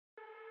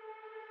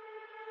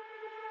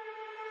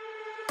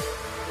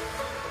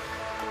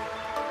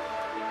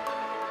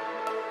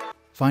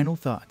Final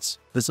thoughts.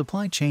 The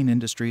supply chain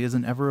industry is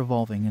an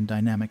ever-evolving and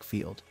dynamic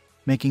field,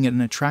 making it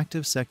an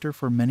attractive sector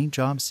for many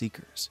job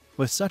seekers.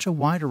 With such a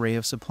wide array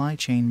of supply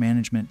chain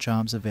management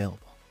jobs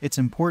available, it's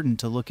important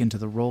to look into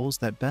the roles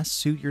that best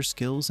suit your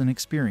skills and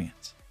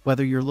experience.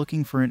 Whether you're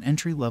looking for an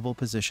entry-level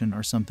position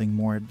or something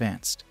more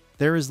advanced,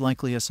 there is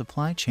likely a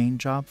supply chain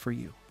job for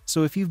you.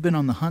 So if you've been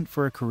on the hunt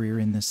for a career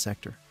in this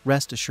sector,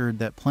 rest assured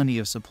that plenty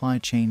of supply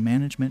chain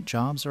management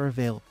jobs are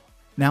available.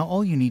 Now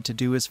all you need to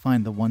do is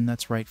find the one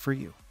that's right for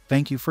you.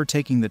 Thank you for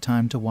taking the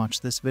time to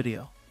watch this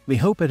video. We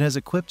hope it has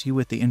equipped you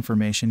with the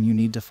information you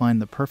need to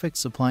find the perfect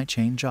supply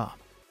chain job.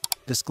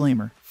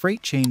 Disclaimer: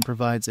 Frate Chain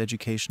provides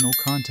educational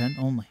content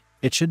only.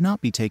 It should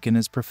not be taken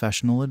as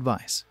professional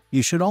advice.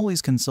 You should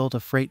always consult a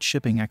freight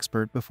shipping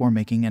expert before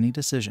making any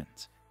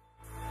decisions.